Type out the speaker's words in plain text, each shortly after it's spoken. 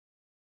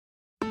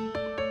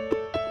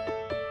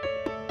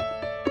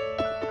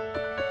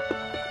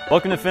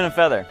Welcome to Fin and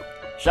Feather.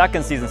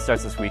 Shotgun season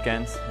starts this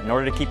weekend. In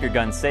order to keep your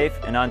gun safe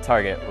and on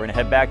target, we're going to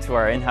head back to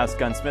our in-house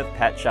gunsmith,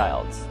 Pat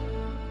Childs.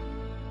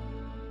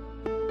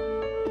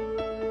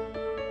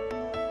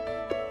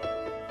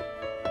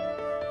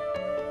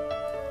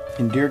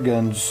 In deer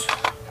guns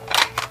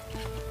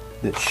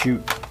that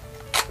shoot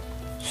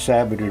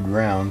saboted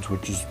rounds,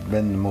 which has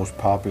been the most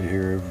popular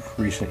here of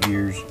recent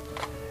years,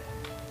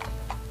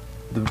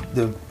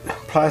 the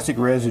plastic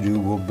residue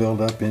will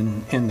build up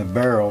in the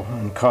barrel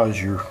and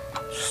cause your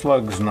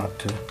slugs not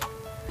to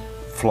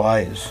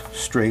fly as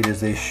straight as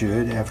they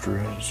should after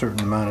a certain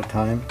amount of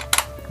time.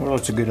 Well,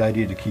 it's a good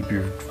idea to keep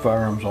your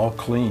firearms all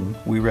clean.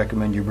 We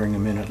recommend you bring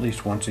them in at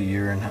least once a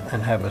year and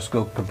have us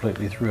go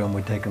completely through them.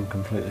 We take them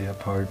completely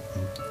apart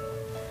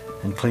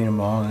and clean them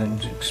all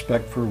and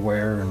inspect for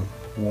wear and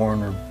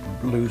worn or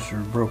loose or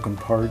broken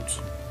parts.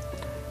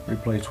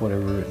 Replace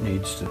whatever it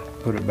needs to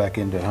put it back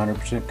into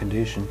 100%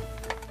 condition.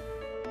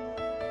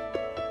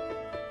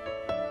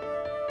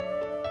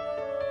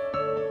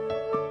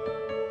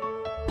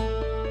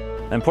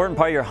 An important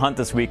part of your hunt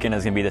this weekend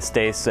is going to be to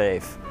stay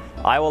safe.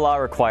 Iowa law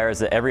requires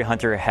that every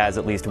hunter has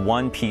at least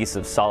one piece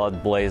of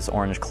solid blaze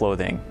orange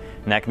clothing.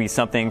 And that can be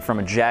something from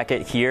a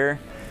jacket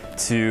here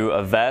to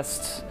a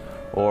vest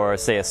or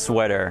say a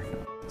sweater.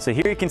 So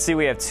here you can see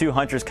we have two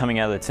hunters coming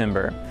out of the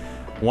timber,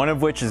 one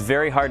of which is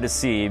very hard to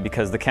see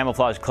because the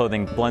camouflage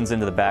clothing blends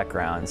into the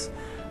backgrounds.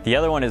 The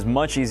other one is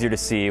much easier to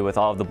see with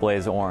all of the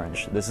blaze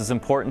orange. This is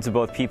important to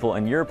both people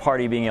in your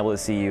party being able to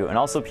see you and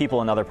also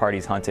people in other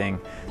parties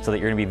hunting so that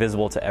you're going to be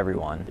visible to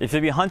everyone. If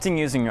you'll be hunting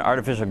using your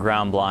artificial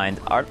ground blind,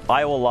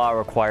 Iowa law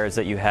requires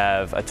that you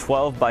have a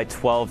 12 by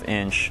 12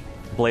 inch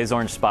blaze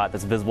orange spot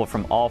that's visible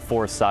from all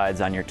four sides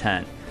on your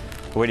tent.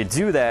 The way to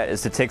do that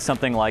is to take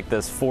something like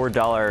this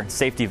 $4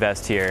 safety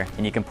vest here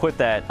and you can put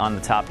that on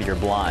the top of your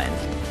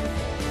blind.